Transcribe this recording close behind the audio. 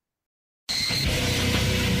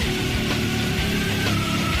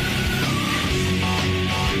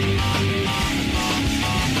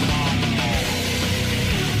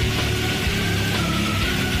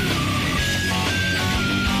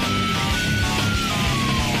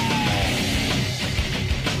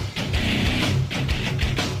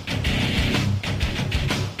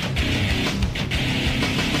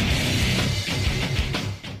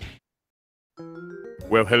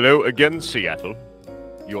Well, hello again, Seattle.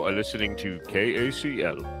 You are listening to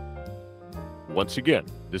KACL. Once again,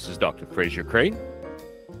 this is Dr. Fraser Crane.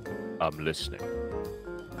 I'm listening.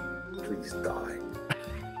 Please die.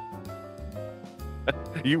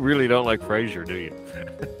 You really don't like Fraser, do you?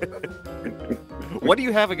 What do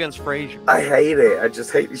you have against Fraser? I hate it. I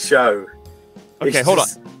just hate the show. Okay, hold on.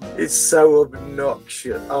 It's so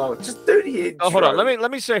obnoxious. Oh, just do the intro. Oh, hold on.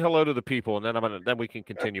 Let me say hello to the people, and then we can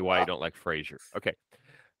continue why you don't like Fraser. Okay.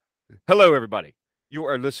 Hello, everybody. You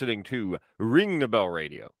are listening to Ring the Bell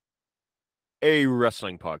Radio, a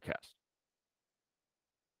wrestling podcast.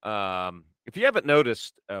 If you haven't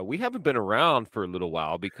noticed, we haven't been around for a little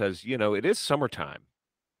while because, it is summertime.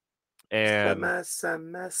 And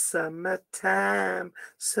summertime.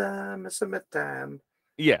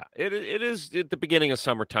 yeah, it is at the beginning of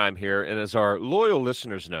summertime here. And as our loyal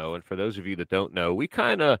listeners know, and for those of you that don't know, we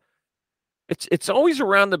kind of, it's always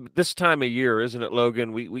around this time of year, isn't it,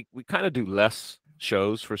 Logan? We kind of do less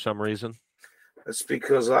shows for some reason. It's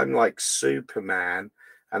because I'm like Superman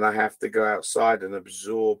and I have to go outside and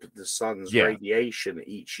absorb the sun's radiation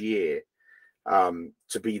each year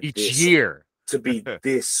to be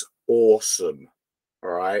this awesome. All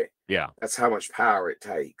right. Yeah. That's how much power it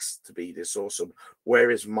takes to be this awesome.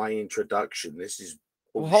 Where is my introduction? This is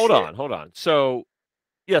bullshit. Well, hold on. So,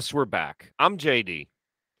 yes, we're back. I'm JD,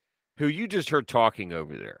 who you just heard talking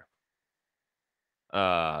over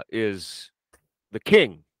there. Is the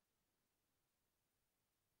king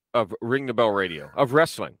of Ring the Bell Radio, of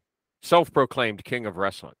wrestling, self-proclaimed king of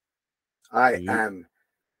wrestling. I am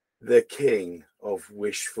the king of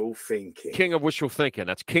wishful thinking. King of wishful thinking.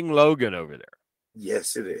 That's King Logan over there.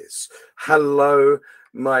 Yes, it is. Hello,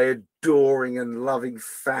 my adoring and loving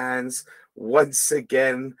fans. Once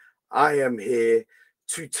again, I am here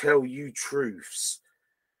to tell you truths,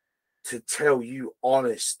 to tell you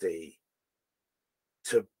honesty,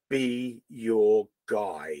 to be your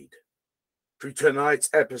guide through tonight's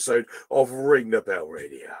episode of Ring the Bell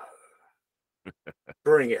Radio.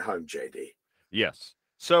 Bring it home, JD. Yes.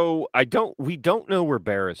 So we don't know where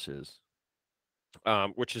Barris is,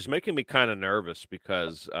 which is making me kind of nervous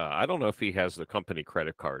because I don't know if he has the company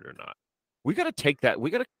credit card or not. We got to take that.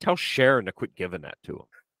 We got to tell Sharon to quit giving that to him.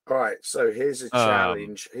 All right. So here's a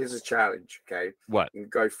challenge. Okay. What? You can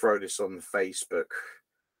go throw this on the Facebook.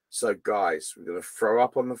 So guys, we're going to throw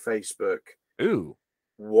up on the Facebook. Ooh.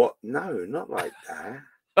 What? No, not like that.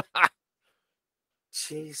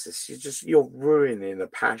 Jesus, you're ruining a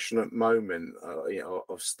passionate moment,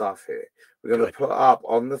 of stuff here. We're going to put up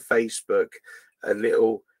on the Facebook a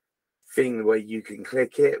little thing where you can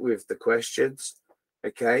click it with the questions,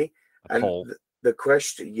 okay? And the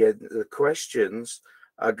questions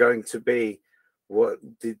are going to be, what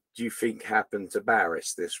did you think happened to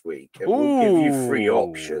Barris this week? And we'll give you 3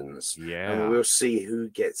 options, and we'll see who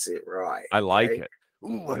gets it right. I like it.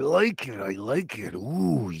 Ooh, I like it.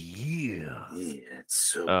 Ooh, yeah. Yeah, it's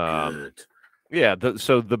so good. Yeah,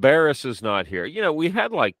 so the Barris is not here. We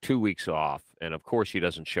had like 2 weeks off, and of course he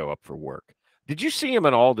doesn't show up for work. Did you see him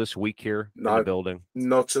at all this week here in the building?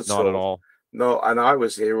 Not at all. No, and I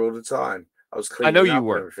was here all the time. I was cleaning up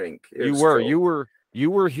everything. You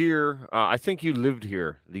were here. I think you lived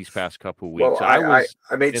here these past couple of weeks. Well,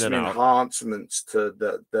 I made some enhancements to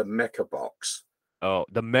the Mecha Box. Oh,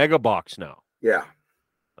 the Mega Box now. Yeah.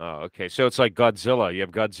 Oh, okay. So it's like Godzilla. You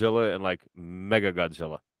have Godzilla and like Mega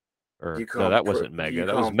Godzilla. That wasn't Mega.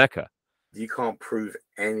 That was Mecha. You can't prove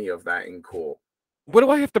any of that in court. What do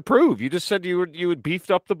I have to prove? You just said you had beefed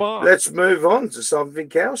up the box. Let's move on to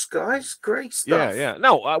something else, guys. Great stuff. Yeah.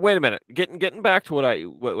 No, wait a minute. Getting back to what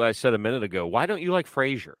I said a minute ago. Why don't you like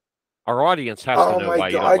Fraser? Our audience has to know why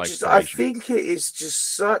you don't like Fraser. I think it is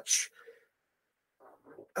just such.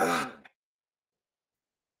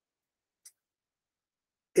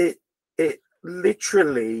 It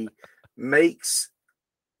literally makes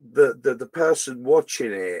the person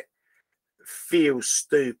watching it feel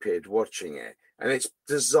stupid watching it, and it's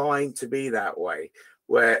designed to be that way,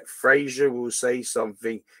 where Fraser will say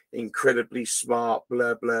something incredibly smart,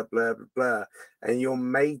 blah blah blah blah blah, and you're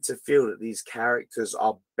made to feel that these characters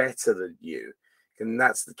are better than you, and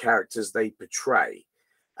that's the characters they portray.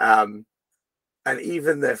 And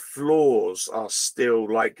even their flaws are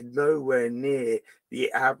still like nowhere near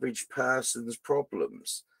the average person's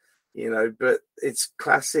problems, but it's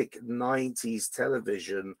classic 90s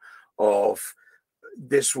television of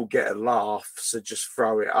this will get a laugh, so just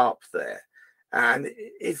throw it up there. And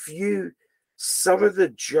some of the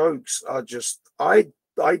jokes are just, I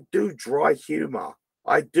do dry humor.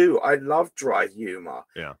 I love dry humor.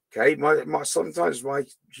 Yeah. Okay. Sometimes my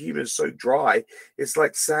humor is so dry, it's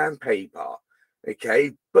like sandpaper.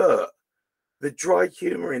 Okay, but the dry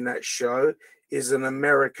humor in that show is an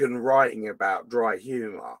American writing about dry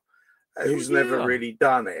humor who's never yeah. really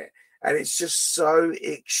done it, and it's just so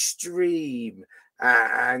extreme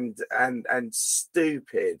and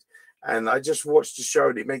stupid. And I just watched the show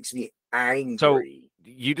and it makes me angry.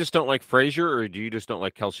 You just don't like Frasier, or do you just don't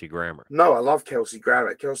like Kelsey Grammer? No, I love Kelsey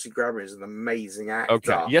Grammer. Kelsey Grammer is an amazing actor.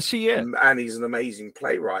 Okay. Yes, he is. And he's an amazing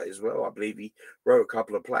playwright as well. I believe he wrote a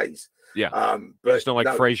couple of plays. Yeah. But you just don't like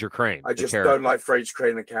Frasier Crane. I just don't like Frasier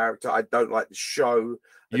Crane, the character. I don't like the show.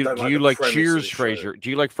 Do you like Cheers, Frasier? Do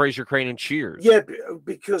you like Frasier Crane and Cheers? Yeah,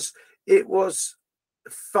 because it was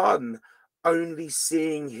fun only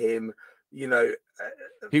seeing him, you know.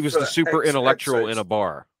 He was the super intellectual in a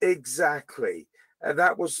bar. Exactly. And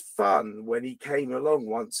that was fun when he came along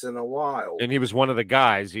once in a while. And he was one of the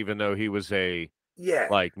guys, even though he was a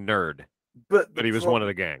nerd. But he was one of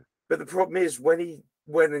the gang. But the problem is when he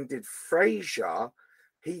went and did Frasier,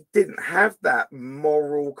 he didn't have that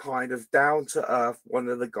moral kind of down to earth one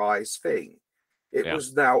of the guys thing. It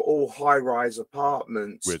was now all high rise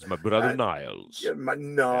apartments. With my brother Niles. Yeah,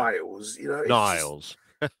 Niles. You know, Niles.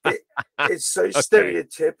 It's so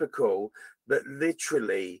stereotypical that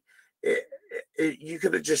literally you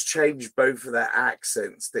could have just changed both of their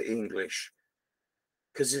accents to English,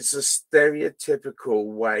 because it's a stereotypical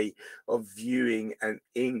way of viewing an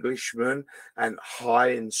Englishman and high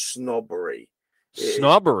in snobbery.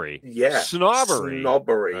 Snobbery?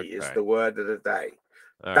 Snobbery is the word of the day.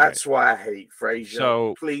 That's why I hate Frasier.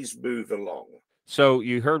 So please move along. So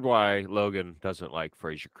you heard why Logan doesn't like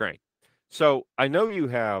Frasier Crane. So I know you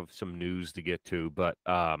have some news to get to, but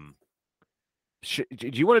do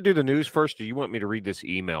you want to do the news first, or do you want me to read this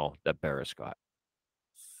email that Barris got?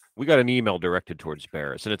 We got an email directed towards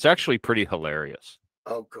Barris, and it's actually pretty hilarious.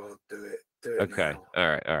 Oh, God, do it. Do it okay.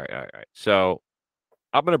 Now. All right. So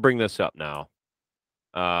I'm going to bring this up now.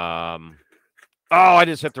 I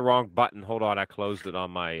just hit the wrong button. Hold on. I closed it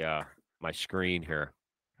on my my screen here.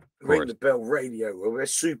 Ring the bell radio. Well, we're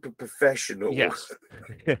super professional. Yes.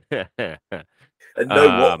 And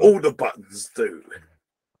know what all the buttons do.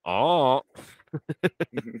 Oh.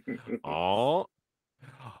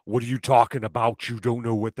 What are you talking about? You don't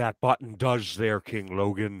know what that button does there, King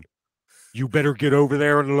Logan. You better get over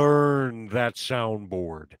there and learn that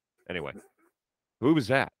soundboard. Anyway, who was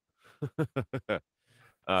that?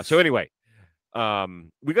 So anyway,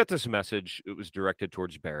 we got this message. It was directed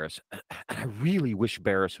towards Barris. I really wish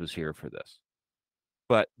Barris was here for this.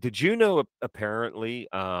 But did you know, apparently,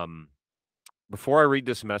 before I read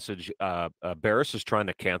this message, Barris is trying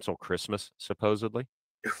to cancel Christmas, supposedly.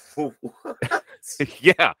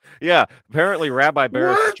 Yeah. Apparently, Rabbi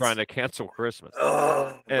Barris is trying to cancel Christmas.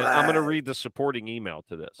 Oh, and I'm going to read the supporting email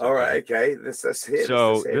to this. All right, okay. This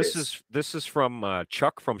is from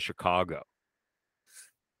Chuck from Chicago.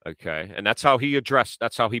 Okay, and that's how he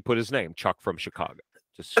put his name, Chuck from Chicago,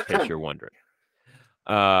 just in case you're wondering.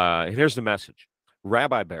 Here's the message.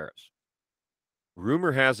 Rabbi Barris,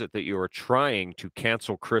 rumor has it that you are trying to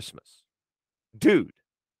cancel Christmas. Dude,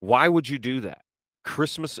 why would you do that?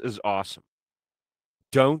 Christmas is awesome.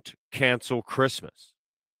 Don't cancel Christmas.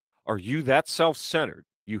 Are you that self-centered?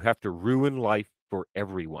 You have to ruin life for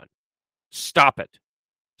everyone. Stop it.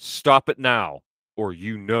 Stop it now, or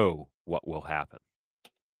you know what will happen.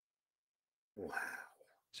 Wow.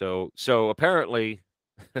 So apparently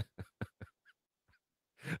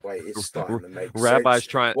Wait, it's starting to make Rabbi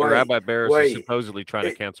sense. Barris is supposedly trying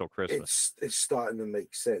to cancel Christmas. It's starting to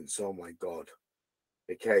make sense. Oh my God.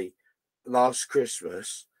 Okay. Last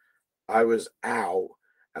Christmas, I was out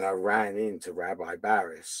and I ran into Rabbi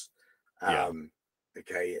Barris.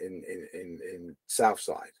 Okay, in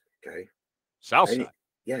Southside. Okay. Southside.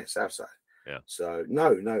 Southside. Yeah. So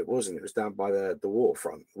no, it wasn't. It was down by the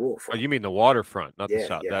waterfront. Oh, you mean the waterfront, not the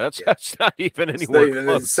south? That's not even anywhere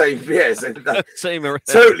close. Same. Yes, same.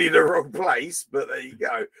 Totally the wrong place, but there you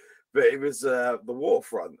go. But it was the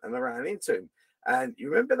waterfront, and I ran into him. And you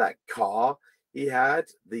remember that car he had,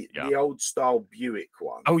 the old style Buick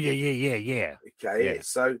one? Oh yeah. Okay,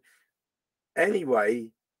 so anyway,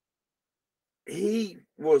 he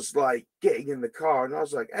was like getting in the car, and I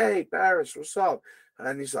was like, "Hey, Barris, what's up?"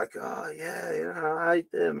 And he's like, "Oh yeah, how you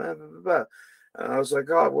doing, man?" Blah, blah, blah. And I was like,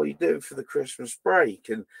 "Oh, what are you doing for the Christmas break?"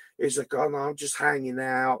 And he's like, "Oh no, I'm just hanging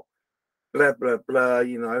out, blah blah blah.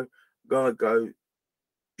 You know, gonna go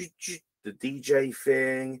the DJ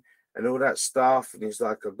thing and all that stuff." And he's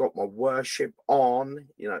like, "I've got my worship on,"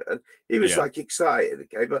 you know. And he was like excited,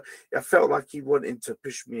 okay, but I felt like he wanted to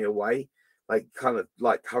push me away, like kind of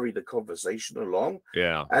like hurry the conversation along.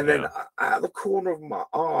 Yeah. And then out of the corner of my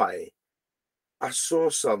eye, I saw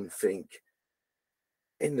something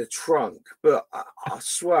in the trunk, but I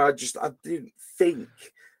swear I didn't think.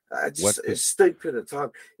 It's stupid at the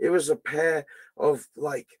time. It was a pair of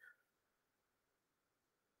like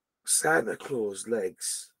Santa Claus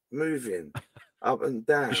legs moving up and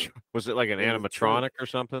down. Was it like an animatronic or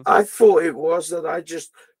something? I thought it was, and I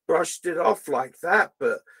just brushed it off like that.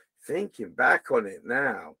 But thinking back on it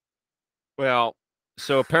now, well,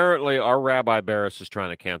 so apparently our Rabbi Barris is trying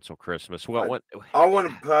to cancel Christmas. Well, I want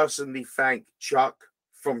to personally thank Chuck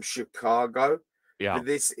from Chicago for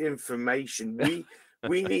this information.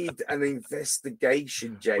 We need an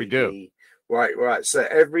investigation, JD. We do. Right. So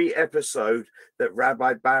every episode that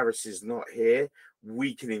Rabbi Barris is not here,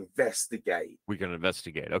 we can investigate.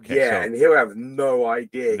 Okay. Yeah, so, and he'll have no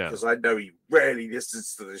idea because I know he rarely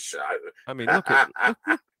listens to the show. I mean, look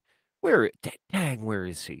where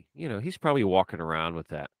is he? You know, he's probably walking around with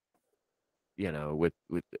that. You know, with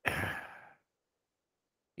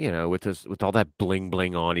you know, with all that bling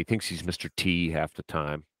bling on. He thinks he's Mr. T half the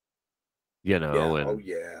time. You know, yeah. and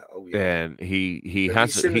Oh yeah. And he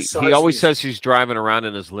always says he's driving around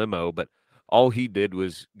in his limo, but all he did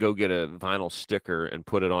was go get a vinyl sticker and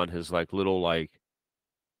put it on his little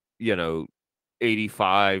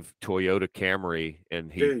 85 Toyota Camry,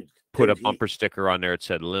 and he put a bumper sticker on there that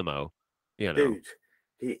said limo. You know,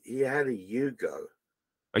 dude, he had a Yugo.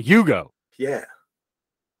 A Yugo. Yeah.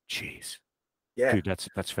 Jeez. Yeah. Dude,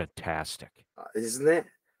 that's fantastic. Isn't it?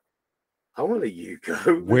 I want a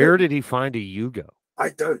Yugo. Where did he find a Yugo? I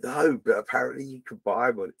don't know, but apparently you could buy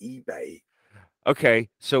them on eBay. Okay,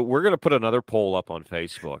 so we're going to put another poll up on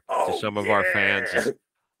Facebook to some of our fans.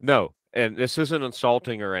 No, and this isn't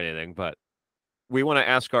insulting or anything, but we want to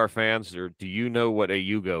ask our fans, do you know what a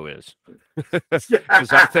Yugo is?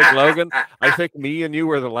 Because I think, Logan, me and you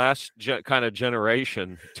were the last kind of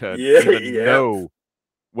generation to even know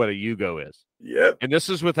what a Yugo is. Yep. And this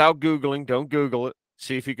is without Googling. Don't Google it.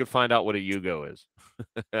 See if you can find out what a Yugo is.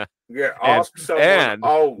 Ask someone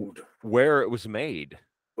old. Where it was made.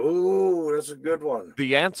 Ooh, that's a good one.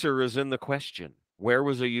 The answer is in the question. Where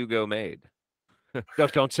was a Yugo made?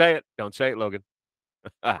 Don't say it. Don't say it, Logan.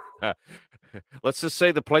 Let's just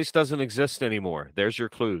say the place doesn't exist anymore. There's your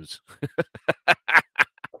clues.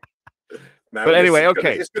 Man, but anyway,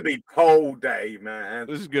 okay. It's going to be cold day, man.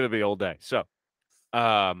 This is going to be all day. So,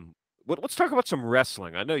 let's talk about some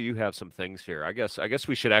wrestling. I know you have some things here. I guess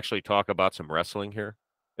we should actually talk about some wrestling here.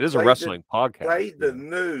 It is a wrestling podcast. Play the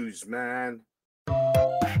news, man.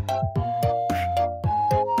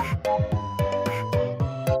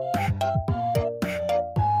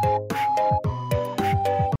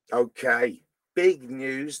 Okay, big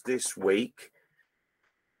news this week.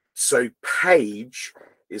 So Paige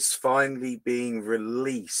is finally being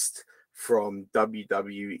released from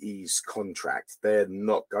WWE's contract. They're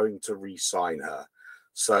not going to re-sign her.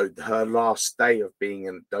 So her last day of being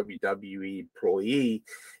a WWE employee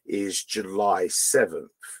is July 7th.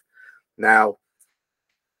 Now,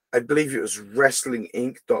 I believe it was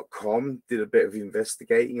WrestlingInc.com did a bit of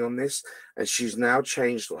investigating on this, and she's now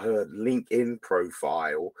changed her LinkedIn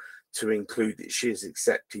profile to include that she is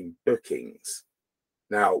accepting bookings.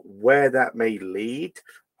 Now, where that may lead,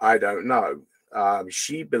 I don't know.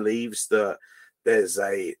 She believes that there's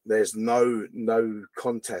no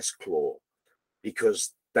contest clause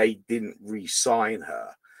because they didn't re-sign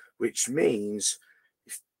her, which means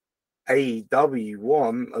if AEW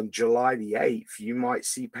won on July the 8th, you might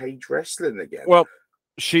see Paige wrestling again. Well,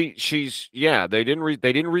 she's they didn't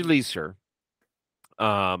release her.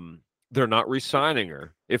 They're not re-signing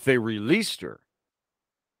her. If they released her,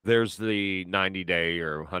 there's the 90-day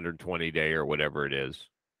or 120-day or whatever it is.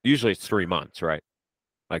 Usually it's 3 months, right?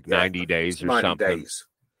 Like 90 days or 90 something. Days.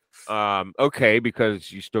 Okay,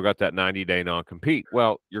 because you still got that 90-day non-compete.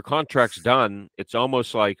 Well, your contract's done. It's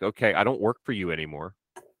almost like, okay, I don't work for you anymore.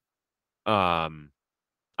 I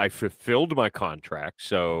fulfilled my contract,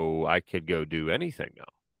 so I could go do anything now.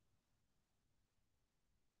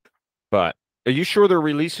 But are you sure they're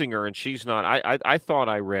releasing her and she's not? I thought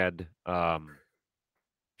I read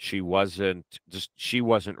she wasn't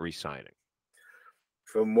re-signing.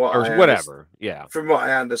 From what From what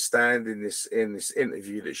I understand in this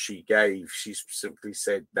interview that she gave, she specifically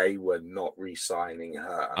said they were not re-signing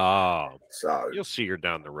her. Oh, so you'll see her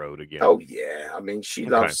down the road again. Oh yeah, I mean she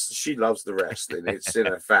loves the wrestling. It's in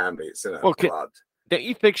her family. It's in her blood. Don't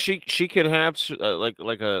you think she could have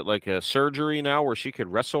like a surgery now where she could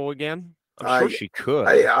wrestle again? I'm sure she could.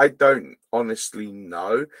 I don't honestly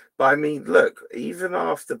know. But I mean, look, even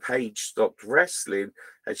after Paige stopped wrestling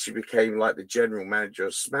and she became like the general manager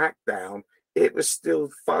of SmackDown, it was still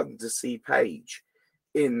fun to see Paige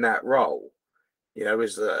in that role.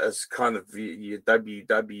 as kind of your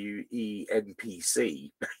WWE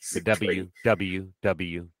NPC, The basically.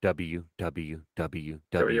 WWWWWWE. W,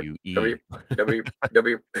 W,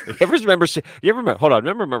 W. You ever remember? Hold on.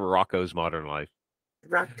 Remember Rocco's Modern Life?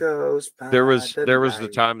 Rocco's There was Modern the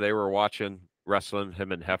time they were watching wrestling,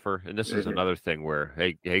 him and Heifer, and this is Mhm. another thing where,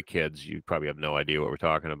 hey kids, you probably have no idea what we're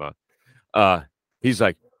talking about. He's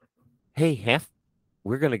like, hey Hef,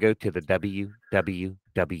 we're gonna go to the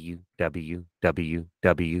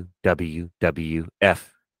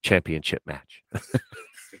WWWWWWWWF championship match.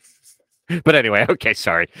 But anyway, okay,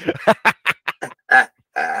 sorry.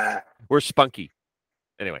 We're spunky.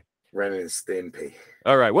 Anyway, Ren and Stimpy.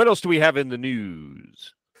 all right. What else do we have in the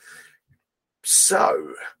news?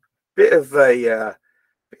 So, bit of an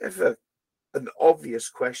obvious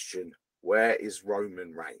question: where is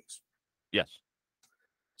Roman Reigns? Yes.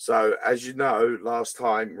 So, as you know, last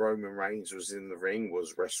time Roman Reigns was in the ring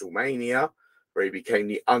was WrestleMania, where he became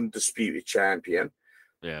the undisputed champion.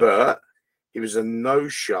 Yeah. But he was a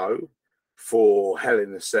no-show for Hell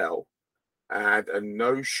in a Cell and a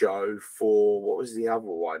no-show for, what was the other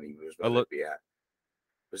one he was going to be at?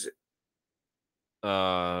 Was it?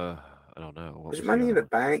 I don't know. What Was it the Money in other the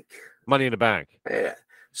Bank? Money in the Bank. Yeah.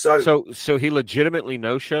 So he legitimately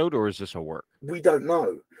no-showed, or is this a work? We don't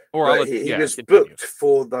know. Or he was booked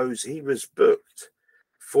for those. He was booked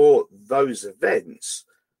for those events,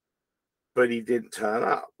 but he didn't turn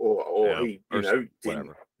up, or he,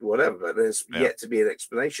 didn't, whatever. But there's yet to be an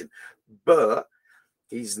explanation. But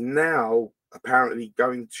he's now apparently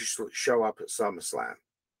going to show up at SummerSlam.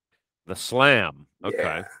 The Slam. Okay.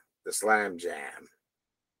 Yeah, the Slam Jam.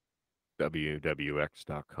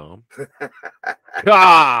 WWX.com.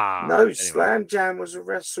 No, Slam Jam was a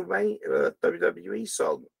WrestleMania WWE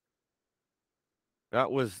song. That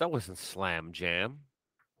wasn't Slam Jam.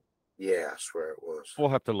 Yeah, I swear it was. We'll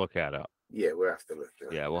have to look that up. Yeah, we'll have to look that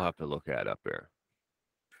up. Yeah, we'll have to look that up there.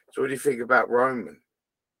 So what do you think about Roman?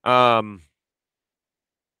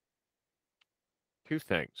 Two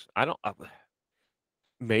things. I don't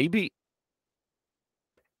maybe.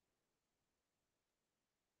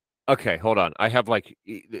 Okay, hold on. I have like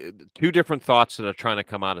two different thoughts that are trying to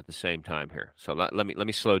come out at the same time here. So let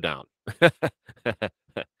me slow down.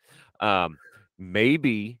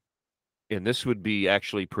 Maybe, and this would be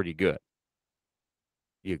actually pretty good.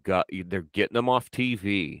 They're getting them off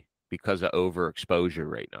TV because of overexposure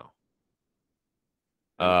right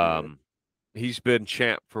now. He's been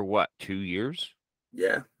champ for what, 2 years?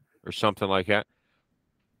 Yeah, or something like that.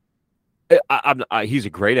 He's a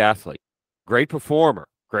great athlete, great performer,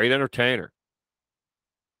 great entertainer.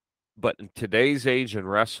 But in today's age in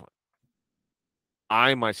wrestling,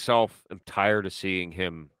 I myself am tired of seeing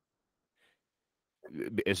him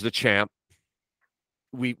as the champ.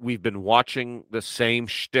 We've been watching the same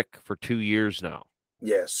shtick for 2 years now.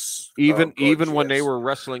 Yes. Even when they were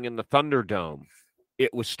wrestling in the Thunderdome,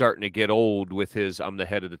 it was starting to get old with his I'm the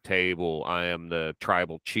head of the table, I am the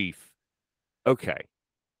tribal chief. Okay.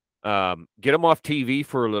 Get him off TV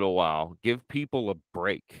for a little while. Give people a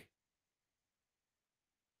break.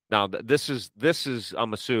 Now, this is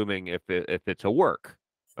I'm assuming if it's a work,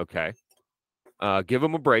 okay. Give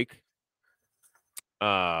him a break.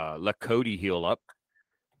 Let Cody heal up.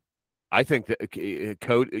 I think that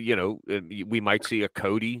Cody, we might see a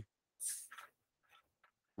Cody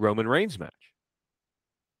Roman Reigns match.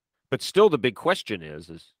 But still, the big question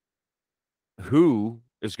is who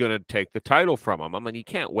is going to take the title from him? I mean, you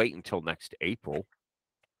can't wait until next April.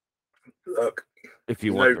 Look, if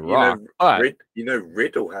you want The Rock.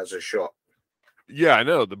 Riddle has a shot. Yeah, I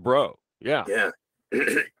know, the bro. Yeah. Yeah.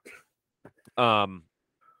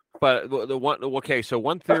 But so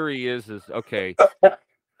one theory is okay.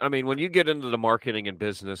 I mean, when you get into the marketing and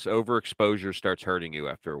business, overexposure starts hurting you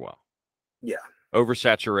after a while. Yeah.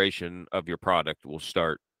 Oversaturation of your product will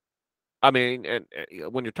start. I mean, and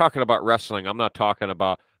when you're talking about wrestling, I'm not talking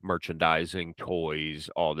about merchandising,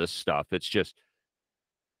 toys, all this stuff. It's just,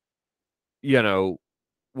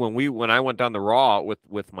 when I went down the Raw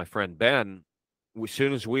with my friend Ben, as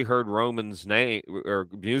soon as we heard Roman's name or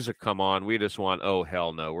music come on, we just went, oh,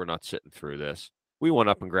 hell no, we're not sitting through this. We went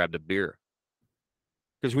up and grabbed a beer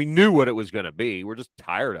because we knew what it was going to be. We're just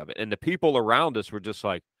tired of it. And the people around us were just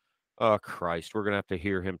like, oh, Christ, we're going to have to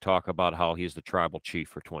hear him talk about how he's the tribal chief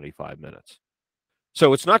for 25 minutes.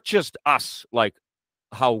 So it's not just us, like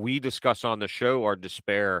how we discuss on the show our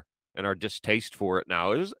despair and our distaste for it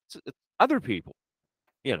now. It's other people,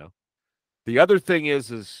 The other thing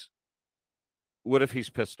is what if he's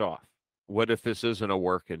pissed off? What if this isn't a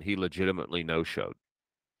work and he legitimately no-showed?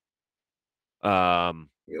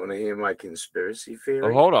 You want to hear my conspiracy theory?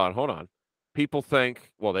 Oh, hold on. people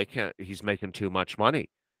think, well, they can't. He's making too much money.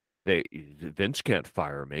 Vince can't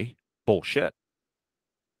fire me. Bullshit.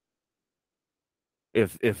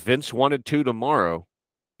 If Vince wanted to tomorrow,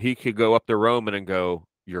 he could go up to Roman and go,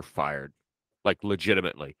 "You're fired," like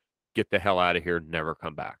legitimately. Get the hell out of here. Never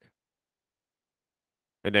come back.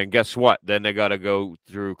 And then guess what? Then they got to go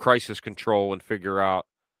through crisis control and figure out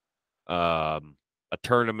a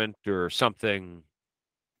tournament or something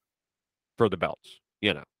for the belts.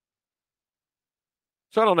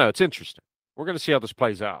 So I don't know. It's interesting. We're going to see how this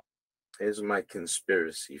plays out. Here's my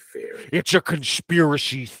conspiracy theory. It's a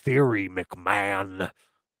conspiracy theory, McMahon.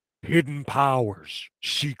 Hidden powers,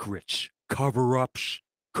 secrets, cover-ups,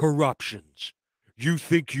 corruptions. You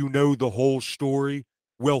think you know the whole story?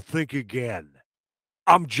 Well, think again.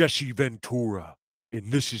 I'm Jesse Ventura,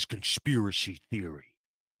 and this is Conspiracy Theory.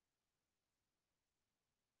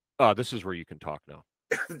 This is where you can talk now.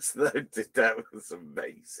 That was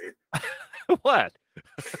amazing. What?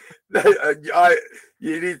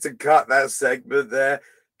 You need to cut that segment there,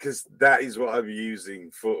 because that is what I'm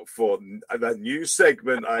using for a new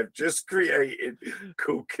segment I've just created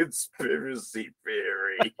called Conspiracy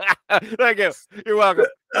Theory. Thank you. You're welcome.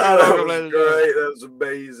 That was great. That was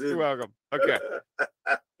amazing. You're welcome. Okay.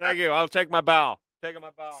 Thank you. I'll take my bow. Taking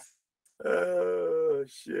my bow. Oh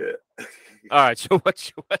shit. All right. So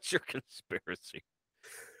what's your conspiracy?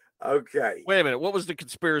 Okay. Wait a minute. What was the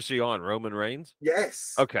conspiracy on? Roman Reigns?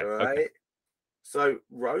 Yes. Okay. Right. Okay. So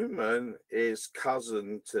Roman is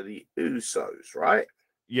cousin to the Usos, right?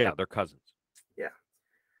 Yeah, they're cousins. Yeah.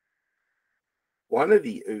 One of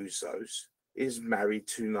the Usos is married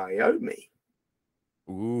to Naomi.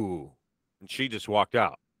 Ooh. And she just walked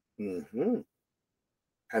out. Mm-hmm.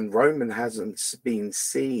 And Roman hasn't been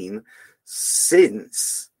seen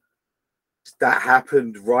since that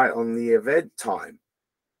happened right on the event time.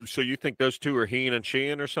 So you think those two are heing and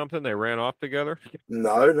sheeing or something? They ran off together?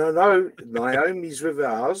 No. Naomi's with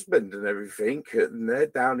her husband and everything, and they're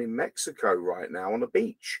down in Mexico right now on a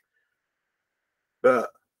beach. But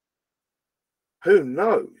who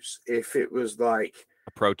knows if it was like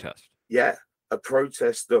a protest? Yeah, a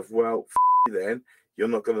protest of, well, then you're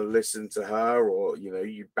not going to listen to her, or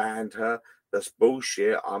you banned her. That's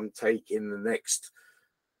bullshit. I'm taking the next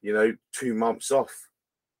 2 months off.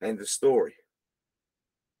 End of story.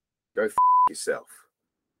 Go yourself.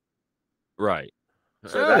 Right.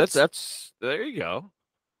 So that's there you go.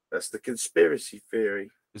 That's the conspiracy theory.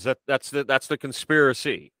 Is that's the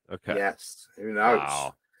conspiracy? Okay. Yes. Who knows?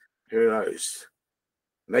 Wow. Who knows?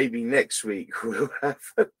 Maybe next week we'll have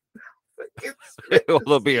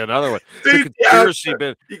there'll be another one. Dude, the conspiracy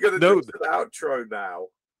been. You got to do an outro now.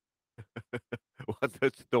 What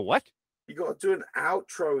the what? You got to do an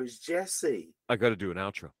outro as Jesse. I got to do an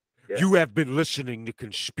outro. Yeah. You have been listening to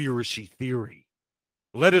Conspiracy Theory.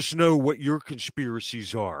 Let us know what your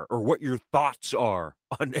conspiracies are, or what your thoughts are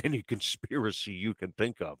on any conspiracy you can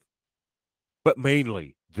think of. But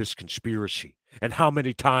mainly this conspiracy. And how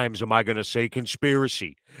many times am I going to say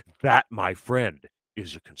conspiracy? That, my friend,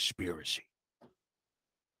 is a conspiracy.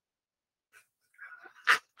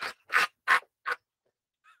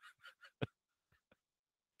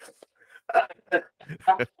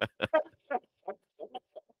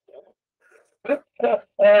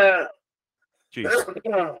 Jeez.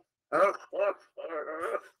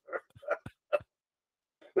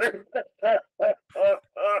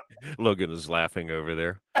 Logan is laughing over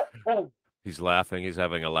there. He's laughing. He's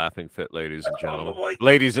having a laughing fit, ladies and gentlemen.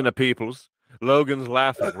 Ladies and the peoples. Logan's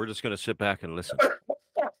laughing. We're just going to sit back and listen.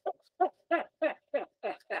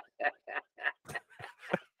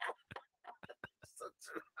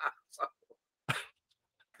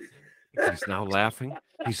 He's now laughing.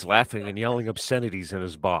 He's laughing and yelling obscenities in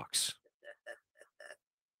his box.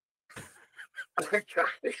 I can't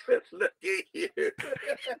even look at you.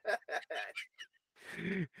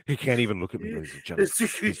 He can't even look at me, ladies and gentlemen.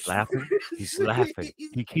 He's laughing. He's laughing.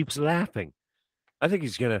 He keeps laughing. I think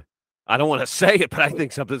he's going to, I don't want to say it, but I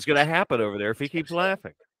think something's going to happen over there if he keeps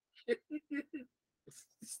laughing.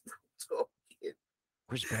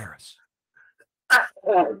 Where's Barris?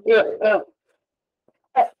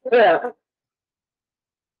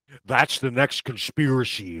 That's the next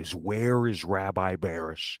conspiracy, is where is Rabbi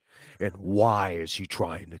Barris, and why is he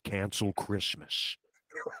trying to cancel Christmas?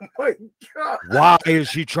 Oh my God. Why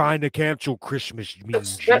is he trying to cancel Christmas, Mean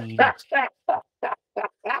Gene?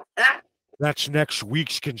 That's next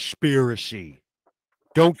week's conspiracy.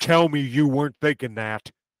 Don't tell me you weren't thinking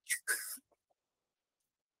that.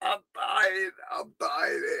 I'm buying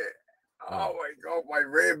it. Oh my God, my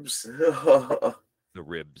ribs. The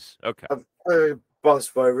ribs. Okay. I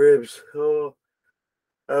bust my ribs. Oh,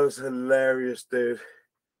 that was hilarious, dude.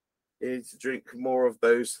 You need to drink more of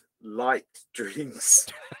those light drinks.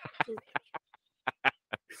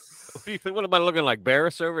 What do you think? What am I looking like,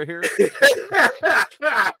 Barris over here?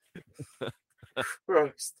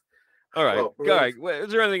 Christ. All right, Well, Guy,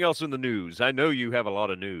 is there anything else in the news? I know you have a lot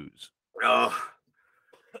of news. Oh,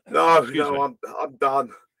 no, Excuse me. I'm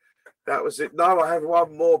done. That was it. No, I have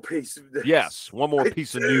one more piece of news. Yes, one more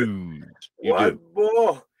piece of news. You One do.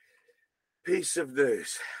 more piece of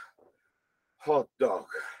news. Hot dog.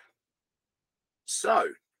 So,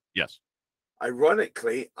 Yes.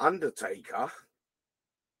 ironically, Undertaker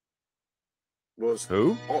was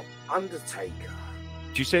Who? Undertaker.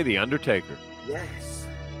 Did you say the Undertaker? Yes.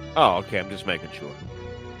 Oh, okay. I'm just making sure.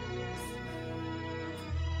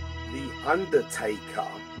 The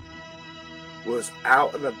Undertaker was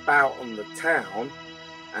out and about on the town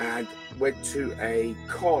and went to a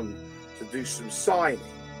con to do some signing.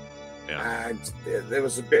 Yeah. And there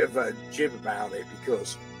was a bit of a jib about it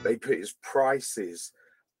because they put his prices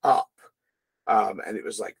up. And it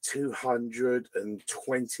was like $229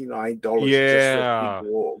 just for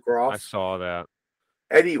people autograph. I saw that.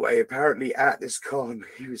 Anyway, apparently at this con,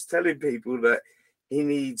 he was telling people that he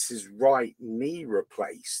needs his right knee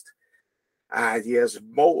replaced. And he has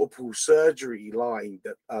multiple surgery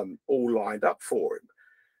all lined up for him.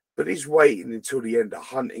 But he's waiting until the end of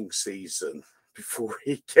hunting season before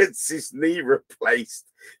he gets his knee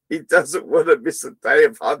replaced. He doesn't want to miss a day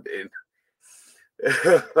of hunting.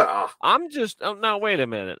 Now wait a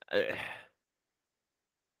minute.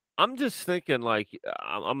 I'm just thinking, like,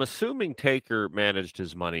 I'm assuming Taker managed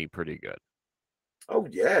his money pretty good. Oh,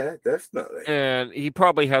 yeah, definitely. And he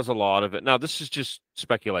probably has a lot of it. Now, this is just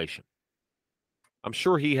speculation. I'm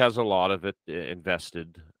sure he has a lot of it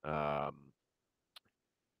invested,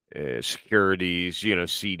 securities,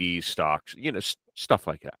 CDs, stocks, stuff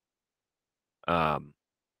like that.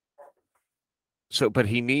 But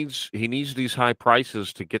he needs these high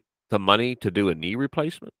prices to get the money to do a knee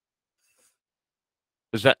replacement.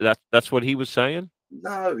 Is that's what he was saying?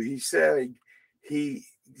 No, he's saying he's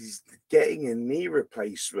getting a knee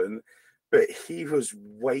replacement, but he was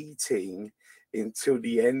waiting until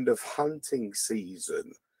the end of hunting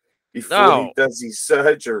season before he does his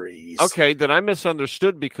surgeries. Okay, then I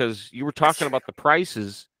misunderstood because you were talking about the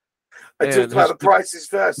prices. I talked about the prices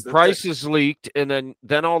first. The prices leaked, and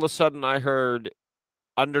then all of a sudden I heard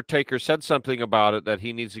Undertaker said something about it that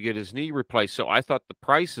he needs to get his knee replaced. So I thought the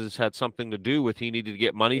prices had something to do with he needed to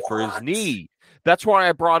get money for his knee. That's why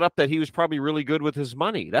I brought up that he was probably really good with his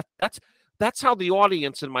money. That's how the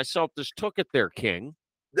audience and myself just took it there, King.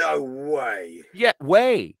 No way. Yeah,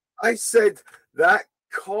 way. I said that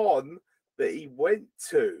con that he went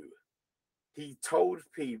to, he told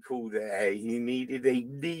people there he needed a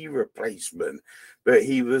knee replacement, but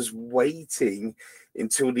he was waiting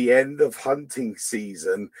until the end of hunting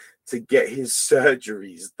season to get his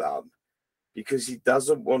surgeries done because he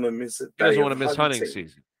doesn't want to miss a day. He doesn't want to miss hunting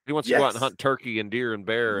season. He wants to go out and hunt turkey and deer and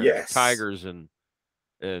bear and tigers and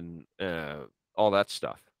all that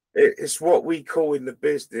stuff. It's what we call in the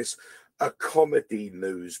business a comedy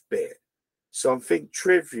news bit. Something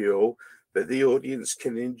trivial that the audience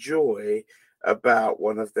can enjoy about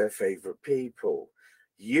one of their favorite people.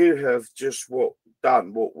 You have just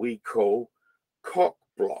done what we call cock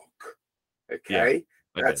block. Okay?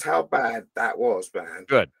 Yeah, that's how bad that was, man.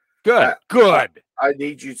 Good. I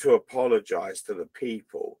need you to apologize to the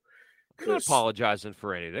people. I'm not apologizing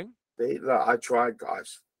for anything. I tried,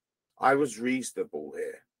 guys. I was reasonable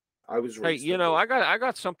here. Hey, I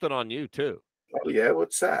got something on you too. Oh yeah,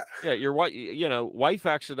 what's that? Yeah, your wife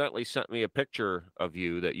accidentally sent me a picture of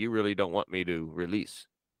you that you really don't want me to release.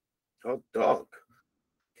 Oh, dog.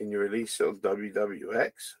 Can you release it on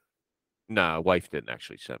WWX? No, wife didn't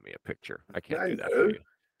actually send me a picture. I can't do that know. for you.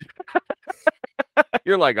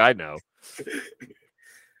 You're like, I know.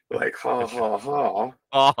 Like, ha, ha, ha.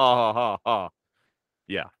 Ha, ha, ha, ha.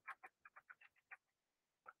 Yeah.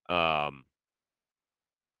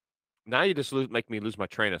 Now you just make me lose my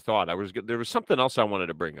train of thought. There was something else I wanted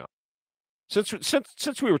to bring up.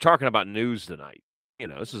 Since we were talking about news tonight,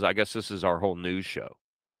 I guess this is our whole news show.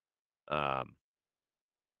 By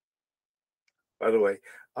the way,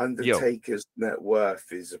 Undertaker's net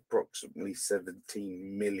worth is approximately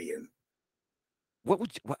 17 million. What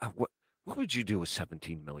would you do with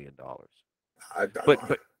 $17 million? I don't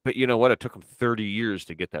know. But you know what? It took him 30 years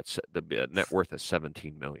to get the net worth of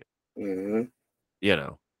 17 million. Mm-hmm.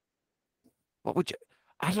 What would you?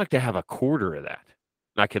 I'd like to have a quarter of that.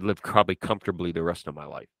 I could live probably comfortably the rest of my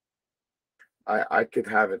life. I could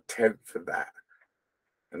have a tenth of that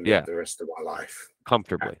and live the rest of my life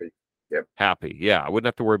comfortably. Happy. Yep. Happy. Yeah, I wouldn't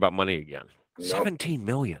have to worry about money again. Nope. 17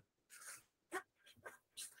 million.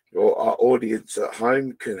 Well, our audience at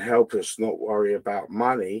home can help us not worry about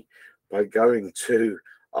money by going to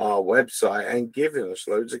our website and giving us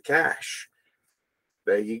loads of cash.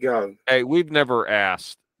 There you go. Hey, we've never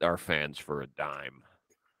asked our fans for a dime.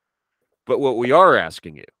 But what we are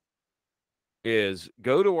asking you is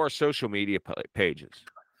go to our social media pages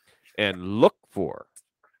and look for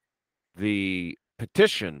the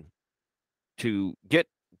petition to get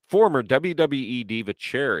former WWE Diva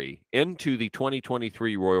Cherry into the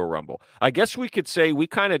 2023 Royal Rumble. I guess we could say we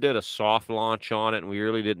kind of did a soft launch on it and we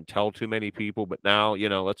really didn't tell too many people, but now,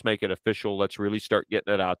 let's make it official. Let's really start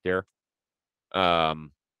getting it out there.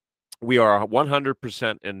 We are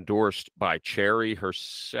 100% endorsed by Cherry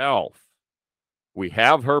herself. We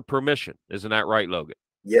have her permission. Isn't that right, Logan?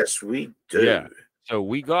 Yes, we do. Yeah. So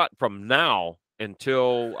we got from now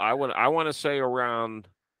until I want to say around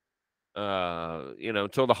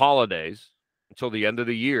until the holidays, until the end of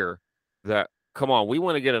the year, that come on, we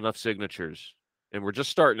want to get enough signatures. And we're just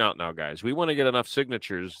starting out now, guys. We want to get enough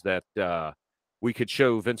signatures that we could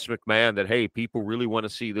show Vince McMahon that, hey, people really want to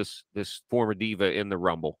see this former diva in the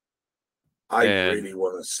Rumble. I really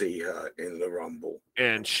want to see her in the Rumble.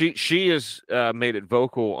 And she has made it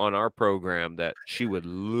vocal on our program that she would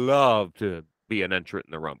love to be an entrant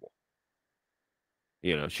in the Rumble.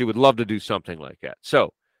 She would love to do something like that.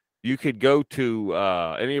 So you could go to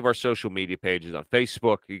any of our social media pages on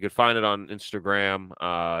Facebook. You could find it on Instagram.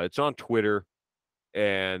 It's on Twitter.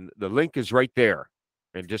 And the link is right there.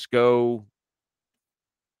 And just go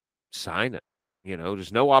sign it.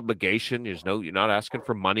 There's no obligation. You're not asking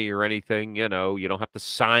for money or anything. You don't have to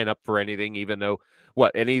sign up for anything, even though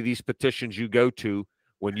any of these petitions you go to,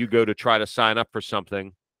 when you go to try to sign up for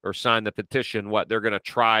something or sign the petition, they're going to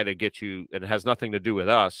try to get you, and it has nothing to do with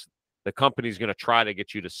us. The company's going to try to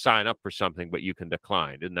get you to sign up for something, but you can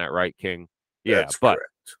decline. Isn't that right, King? Yeah, that's but correct.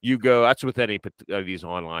 You go, that's with any of these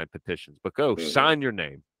online petitions, but go sign your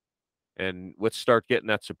name and let's start getting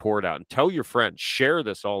that support out and tell your friends, share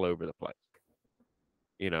this all over the place.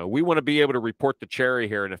 We want to be able to report to Cherry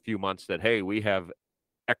here in a few months that, hey, we have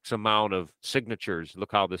X amount of signatures.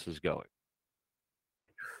 Look how this is going.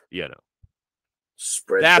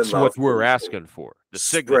 Spread That's the love, what we're people. Asking for. The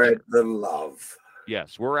Spread signature. the love.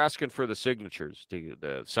 Yes, we're asking for the signatures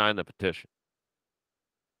to sign the petition.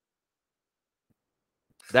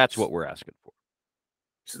 That's what we're asking for.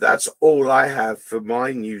 So that's all I have for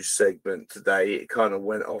my news segment today. It kind of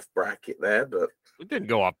went off bracket there, but we didn't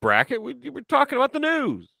go off bracket. We were talking about the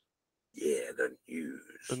news. Yeah, the news.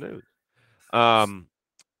 The news.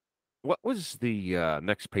 What was the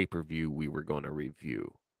next pay-per-view we were going to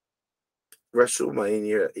review?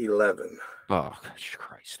 WrestleMania 11. Oh,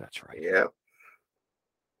 Christ, that's right. Yeah.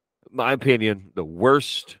 My opinion, the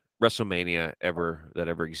worst WrestleMania that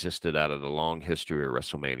ever existed out of the long history of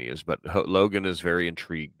WrestleManias. But Logan is very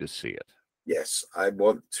intrigued to see it. Yes, I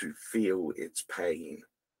want to feel its pain.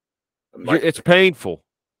 It's painful.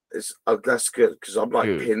 That's good because I'm like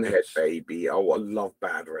Pinhead, baby. I love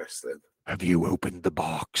bad wrestling. Have you opened the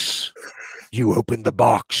box? You opened the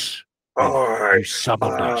box. You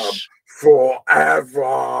summoned us forever.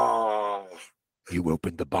 You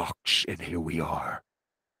opened the box, and here we are.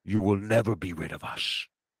 You will never be rid of us.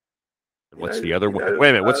 And what's the other one? Wait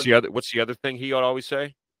a minute. What's the other thing he ought to always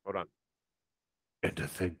say? Hold on. And to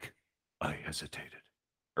think I hesitated.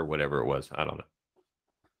 Or whatever it was. I don't know.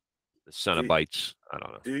 The son of bites. I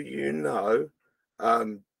don't know. Do you know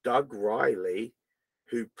Doug Riley,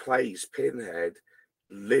 who plays Pinhead,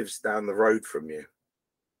 lives down the road from you?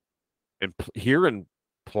 Here in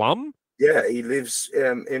Plum? Yeah, he lives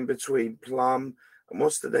in between Plum and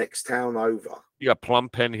what's the next town over? You got Plum,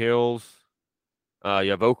 Penn Hills.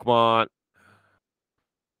 You have Oakmont.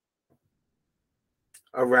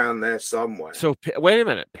 Around there somewhere. So wait a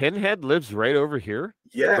minute. Pinhead lives right over here?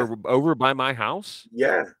 Yeah. Over by my house?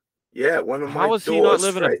 Yeah. Yeah. One of my How is he not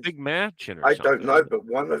living in a big mansion or something? I don't know, but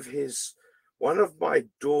one of my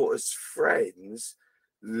daughter's friends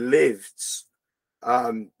lived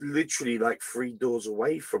literally like 3 doors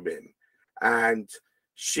away from him. And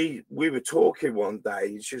we were talking one day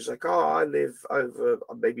and she was like, oh, I live over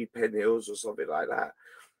maybe Penn Hills or something like that.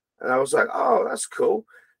 And I was like, oh, that's cool.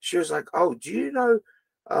 She was like, oh, do you know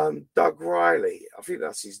Doug Riley? I think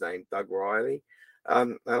that's his name, Doug Riley.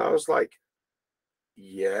 And I was like,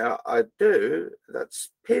 yeah, I do. That's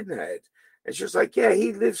Pinhead. And she was like, yeah,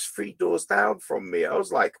 he lives 3 doors down from me. I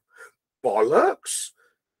was like, bollocks.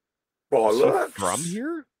 Bollocks. Is he from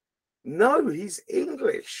here? No, he's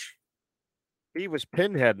English. He was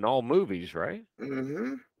Pinhead in all movies, right?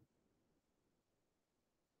 Mm-hmm.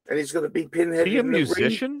 And he's going to be Pinhead. Is he a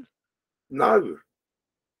musician? No.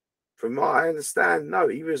 From what I understand, no.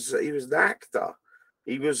 He was an actor.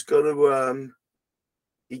 he was going to.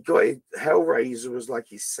 He got it. Hellraiser was like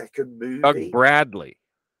his second movie. Doug Bradley.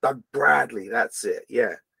 Doug Bradley. That's it.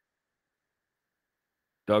 Yeah.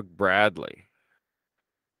 Doug Bradley.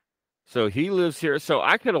 So he lives here. So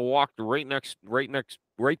I could have walked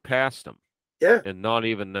right past him. Yeah. And not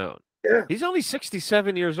even known. Yeah. He's only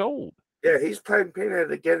 67 years old. Yeah, he's playing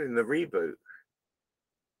Pinhead again in the reboot.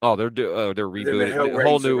 Oh, they're rebooting Hellraiser a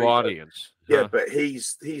whole new reboot. audience. Yeah, Huh? but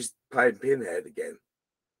he's playing Pinhead again.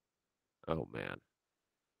 Oh man.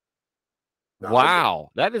 No,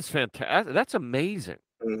 Wow, that is fantastic. That's amazing.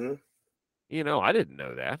 Mm-hmm. You know, I didn't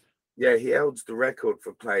know that. Yeah, he holds the record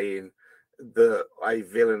for playing a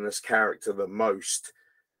villainous character the most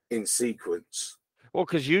in sequence. Well,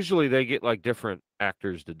 because usually they get like different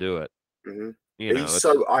actors to do it. Mm-hmm. You know, He's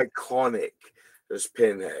so iconic as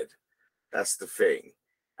Pinhead. That's the thing.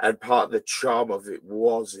 And part of the charm of it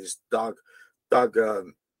is Doug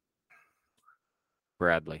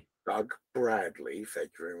Bradley. Doug Bradley,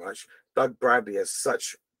 thank you very much. Doug Bradley has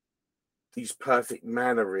such these perfect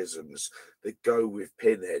mannerisms that go with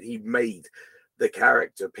Pinhead. He made the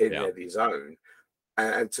character Pinhead his own.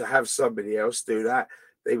 And to have somebody else do that,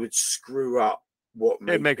 they would screw up what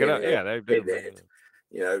They'd made make Pinhead, it up. Yeah, they'd Pinhead.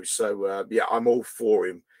 You know, so yeah, I'm all for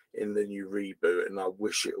him in the new reboot, and I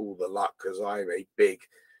wish it all the luck because I'm a big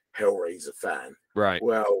Hellraiser fan. Right.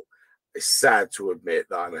 Well, it's sad to admit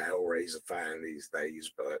that I'm a Hellraiser fan these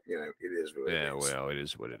days, but you know, it is what it is. Yeah, well, it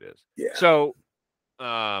is what it is. Yeah. So,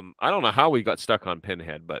 I don't know how we got stuck on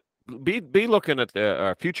Pinhead, but be looking at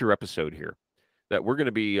the future episode here that we're going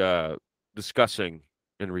to be discussing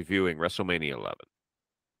and reviewing WrestleMania 11.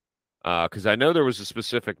 Because I know there was a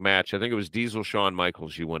specific match. I think it was Diesel Shawn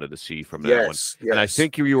Michaels you wanted to see from that one. Yes. And I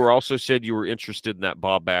think you were also said you were interested in that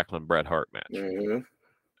Bob Backlund Bret Hart match. Mm-hmm.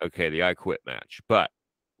 Okay, the I Quit match. But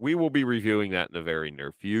we will be reviewing that in the very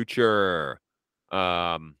near future.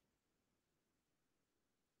 I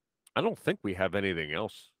don't think we have anything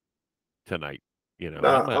else tonight. You know,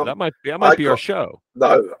 that might be our show.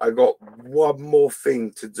 No, I got one more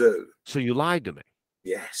thing to do. So you lied to me.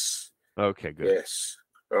 Yes. Okay, good. Yes.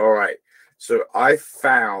 All right. So I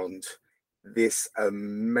found this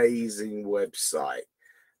amazing website,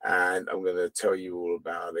 and I'm going to tell you all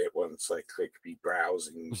about it once I click the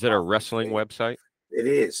browsing. Is it a wrestling website? It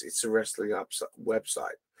is. It's a wrestling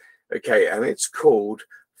website. Okay, and it's called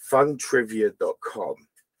funtrivia.com.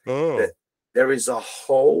 Oh. There is a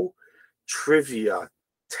whole trivia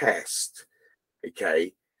test,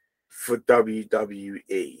 okay, for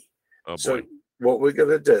WWE. Oh, boy. So what we're going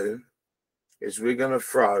to do is we're going to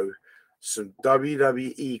throw some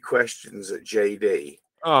WWE questions at JD.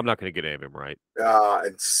 Oh, I'm not going to get any of them right.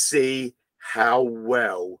 And see how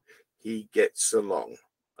well he gets along.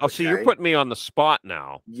 Oh, so you're putting me on the spot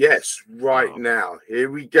now. Yes, right now. Here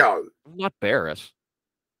we go. I'm not Barris.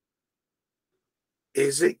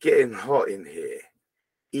 Is it getting hot in here?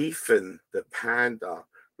 Ethan the panda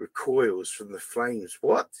recoils from the flames.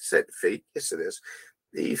 What? Said feet? Yes, it is.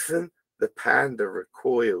 Ethan the panda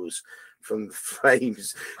recoils from the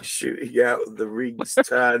flames shooting out of the ring's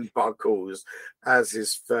turnbuckles as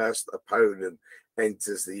his first opponent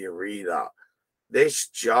enters the arena. This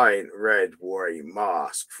giant red wore a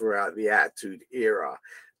mask throughout the Attitude Era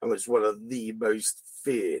and was one of the most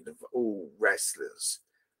feared of all wrestlers.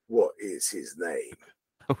 What is his name?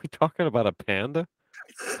 Are we talking about a panda?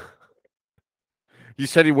 You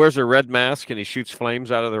said he wears a red mask and he shoots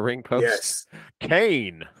flames out of the ring post? Yes.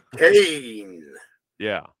 Kane.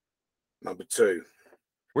 Yeah. Number 2.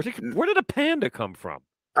 Where did a panda come from?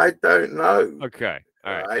 I don't know. Okay.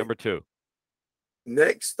 All right. Number 2.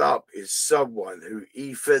 Next up is someone who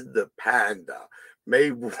Ethan the panda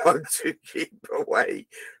may want to keep away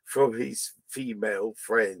from his female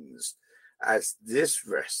friends, as this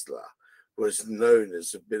wrestler was known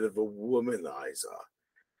as a bit of a womanizer.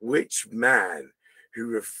 Which man who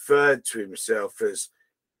referred to himself as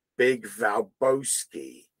Big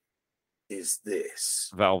Valboski is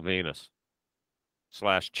this? Val Venus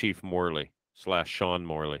 / Chief Morley / Sean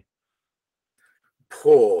Morley.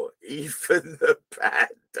 Poor Ethan the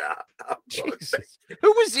Panda. Jesus.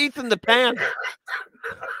 Who was Ethan the Panda?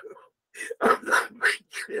 I'm not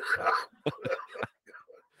making it up.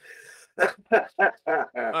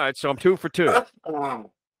 All right, so I'm 2 for 2. Oh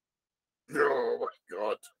my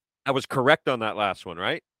God. I was correct on that last one,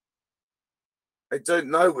 right? I don't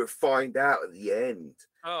know. We'll find out at the end.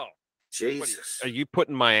 Oh. Jesus. Are you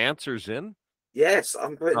putting my answers in? Yes,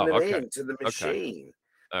 I'm putting them okay. into the machine.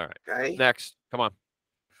 All right. Okay. Next. Come on.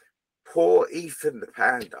 Poor Ethan the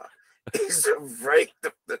Panda is afraid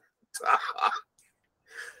of the dark.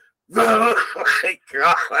 Oh my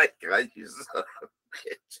God, you son of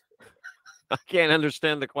a bitch. I can't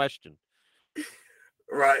understand the question.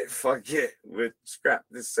 Right, fuck it. We'll scrap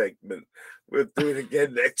this segment. We'll do it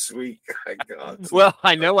again next week. I can't. Well,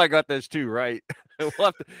 I know I got those two right.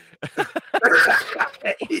 We'll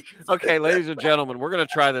okay, ladies and gentlemen, we're going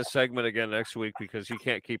to try this segment again next week because he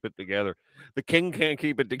can't keep it together. The king can't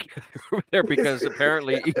keep it together over there because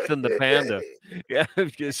apparently Ethan the Panda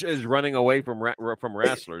is running away from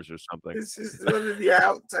wrestlers or something. This is one of the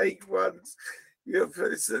outtake ones. You put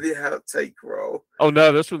this in the outtake roll. Oh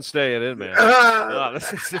no, this one's staying in, man. Oh,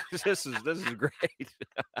 this is great.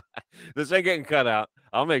 This ain't getting cut out.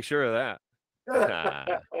 I'll make sure of that.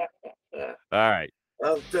 All right.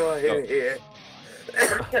 I'm dying here.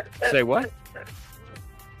 Say what?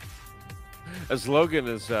 As Logan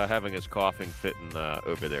is having his coughing fitting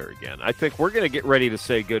over there again, I think we're going to get ready to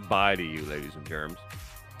say goodbye to you, ladies and germs.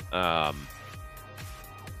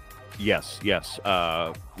 Yes.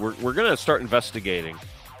 We're going to start investigating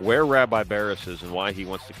where Rabbi Barris is and why he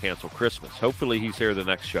wants to cancel Christmas. Hopefully he's here the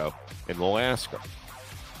next show, and we'll ask him.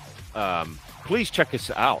 Please check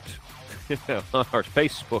us out on our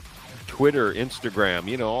Facebook, Twitter,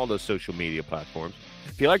 Instagram, all those social media platforms.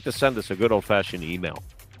 If you'd like to send us a good old-fashioned email,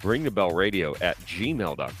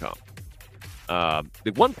 ringthebellradio@gmail.com.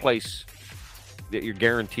 The one place that you're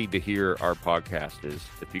guaranteed to hear our podcast is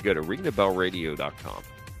if you go to ringthebellradio.com.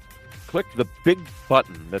 Click the big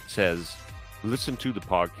button that says listen to the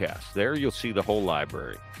podcast. There you'll see the whole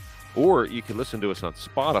library. Or you can listen to us on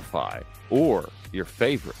Spotify or your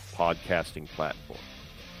favorite podcasting platform.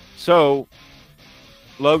 So,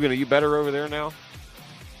 Logan, are you better over there now?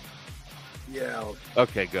 Yeah.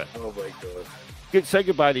 Okay, good. Oh, my God. Say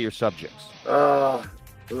goodbye to your subjects. Love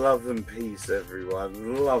and peace,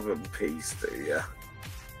 everyone. Love and peace to you.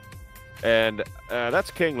 And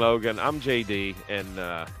that's King Logan. I'm JD,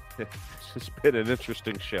 and it's been an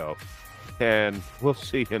interesting show. And we'll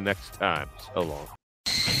see you next time. So long.